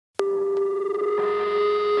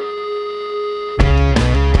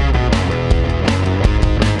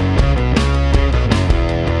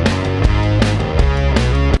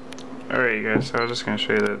guys, so I was just going to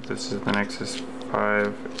show you that this is the Nexus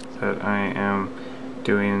 5 that I am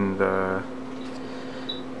doing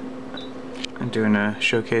a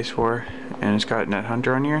showcase for, and it's got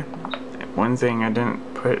NetHunter on here. One thing I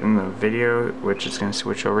didn't put in the video, which is going to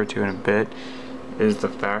switch over to in a bit, is the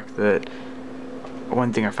fact that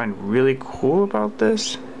one thing I find really cool about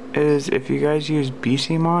this is if you guys use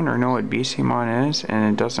BCMon or know what BCMon is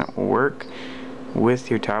and it doesn't work with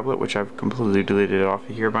your tablet, which I've completely deleted it off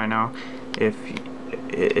of here by now, if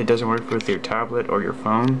it doesn't work with your tablet or your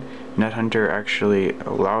phone, NetHunter actually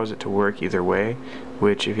allows it to work either way,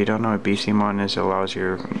 which if you don't know what BCMon is, it allows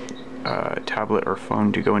your tablet or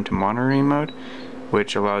phone to go into monitoring mode,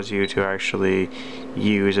 which allows you to actually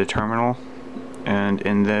use a terminal, and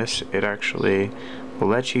in this it actually will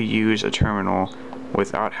let you use a terminal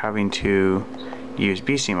without having to use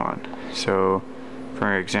BCMon. So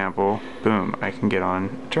for example, boom, I can get on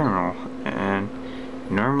a terminal, and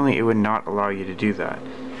normally it would not allow you to do that.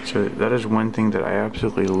 So that is one thing that I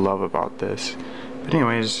absolutely love about this. But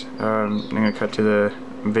anyways, I'm gonna cut to the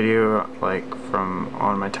video like from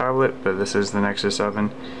on my tablet, but this is the Nexus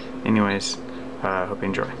 7. Anyways, hope you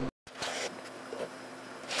enjoy.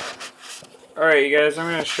 Alright you guys, I'm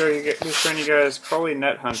going to showing you guys Kali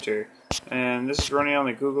NetHunter, and this is running on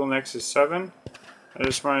the Google Nexus 7. I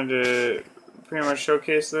just wanted to pretty much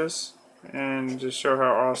showcase this and just show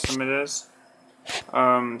how awesome it is.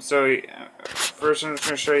 So first I'm just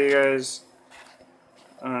going to show you guys,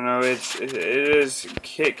 I don't know, it is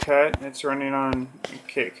KitKat. It's running on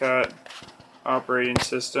KitKat operating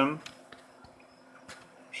system. I'll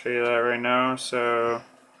show you that right now. So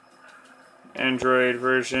Android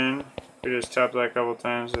version. We just tap that a couple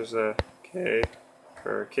times. There's a K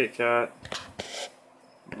for KitKat,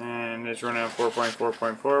 and it's running on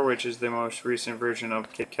 4.4.4, which is the most recent version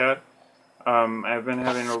of KitKat. I've been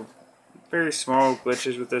having very small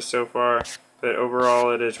glitches with this so far, but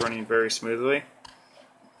overall it is running very smoothly.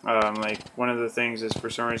 Like one of the things is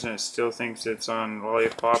for some reason it still thinks it's on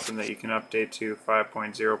Lollipop and that you can update to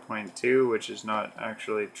 5.0.2, which is not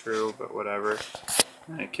actually true, but whatever.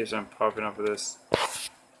 And it keeps on popping up with this,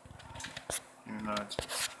 even though it's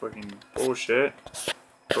fucking bullshit.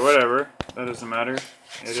 But whatever, that doesn't matter.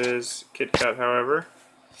 It is KitKat, however.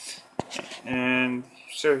 And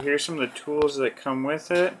so here's some of the tools that come with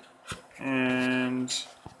it. And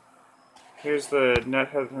here's the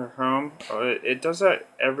NetHunter Home. It does that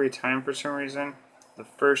every time for some reason. The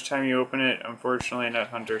first time you open it, unfortunately,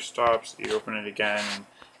 NetHunter stops. You open it again, and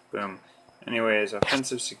boom. Anyways,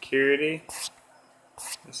 offensive security.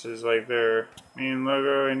 This is like their main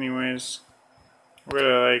logo. Anyways, we're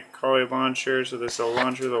gonna like Kali launcher. So this is a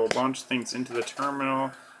launcher that will launch things into the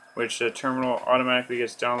terminal, which the terminal automatically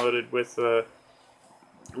gets downloaded with the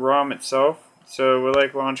ROM itself. So we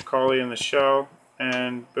like launch Kali in the shell,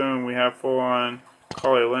 and boom, we have full-on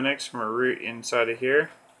Kali Linux from a root inside of here.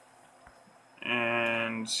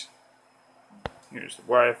 And here's the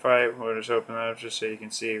Wi-Fi. We'll just open that up just so you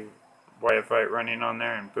can see Wi-Fi running on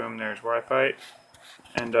there, and boom, there's Wi-Fi.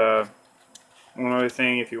 And one other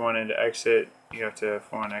thing, if you wanted to exit, you have to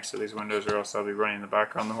full-on exit these windows, or else they'll be running in the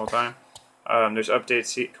background the whole time. There's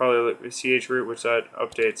update Kali chroot, which that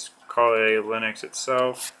updates Kali Linux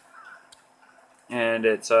itself, and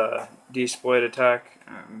it's a desploit attack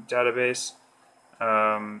database.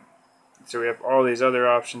 So we have all these other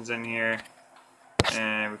options in here,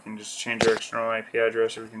 and we can just change our external IP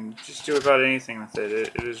address, or we can just do about anything with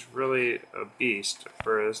it. It is really a beast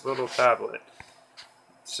for this little tablet.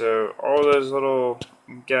 So all those little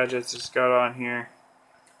gadgets it's got on here,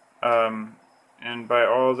 and by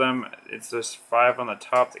all of them, it's those 5 on the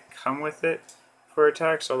top that come with it for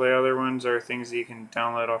attacks. All the other ones are things that you can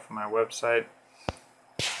download off of my website.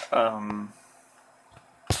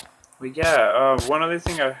 But yeah, one other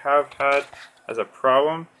thing I have had as a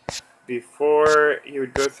problem, before you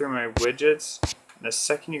would go through my widgets, the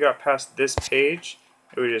second you got past this page,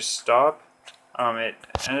 it would just stop. It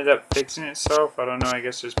ended up fixing itself. I don't know, I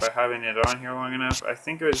guess just by having it on here long enough. I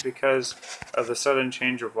think it was because of the sudden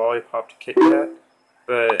change of Lollipop to KitKat,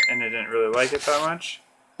 and it didn't really like it that much.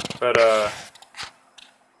 But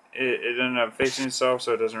it ended up fixing itself,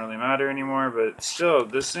 so it doesn't really matter anymore. But still,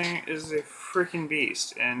 this thing is a freaking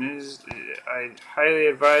beast, and I highly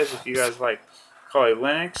advise, if you guys like Kali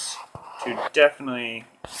Linux, to definitely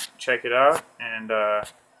check it out and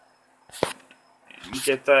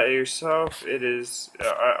get that yourself. It is.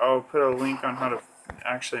 I'll put a link on how to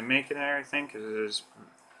actually make it and everything, because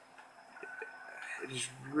it is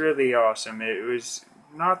really awesome. It was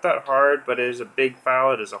not that hard, but it is a big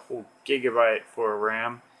file. It is a whole gigabyte for a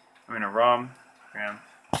RAM. I mean a ROM.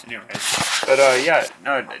 Anyways, but yeah,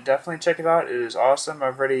 no, definitely check it out. It is awesome.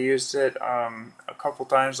 I've already used it a couple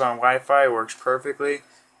times on Wi-Fi. It works perfectly.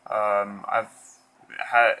 I've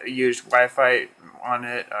used Wi-Fi on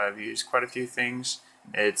it. I've used quite a few things.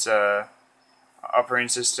 Its operating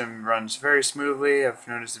system runs very smoothly. I've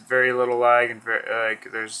noticed very little lag, and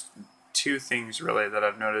there's two things really that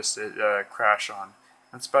I've noticed it crash on.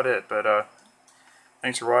 That's about it. But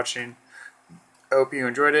thanks for watching. I hope you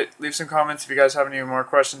enjoyed it. Leave some comments if you guys have any more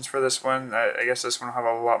questions for this one. I guess this one will have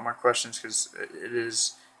a lot more questions because it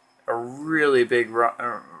is a really big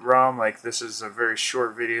ROM. Like, this is a very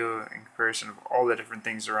short video in comparison of all the different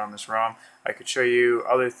things around this ROM. I could show you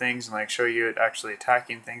other things and like show you it actually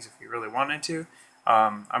attacking things if you really wanted to.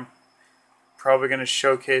 I'm probably going to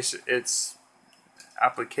showcase its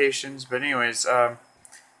applications, but anyways,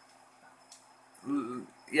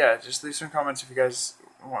 yeah, just leave some comments if you guys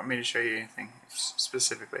want me to show you anything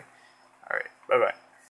specifically. Alright, bye-bye.